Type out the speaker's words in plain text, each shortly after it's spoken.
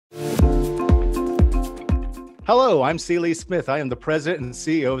Hello, I'm C. Lee Smith. I am the president and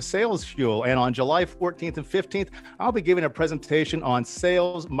CEO of Sales Fuel. And on July 14th and 15th, I'll be giving a presentation on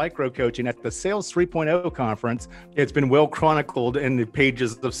sales microcoaching at the Sales 3.0 conference. It's been well chronicled in the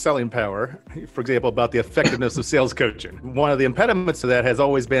pages of Selling Power, for example, about the effectiveness of sales coaching. One of the impediments to that has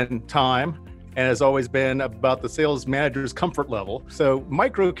always been time, and has always been about the sales manager's comfort level. So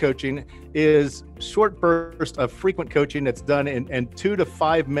micro-coaching is short bursts of frequent coaching that's done in 2 to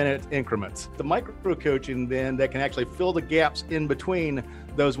 5 minute increments. The micro-coaching then that can actually fill the gaps in between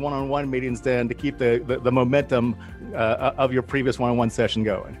those one-on-one meetings then to keep the momentum of your previous one-on-one session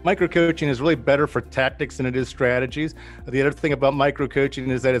going. Micro-coaching is really better for tactics than it is strategies. The other thing about micro-coaching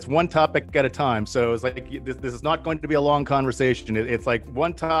is that it's one topic at a time. So it's like, this is not going to be a long conversation. It's like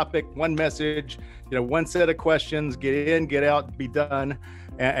one topic, one message, one set of questions, get in, get out, be done,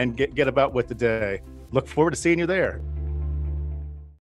 and get about with the day. Look forward to seeing you there.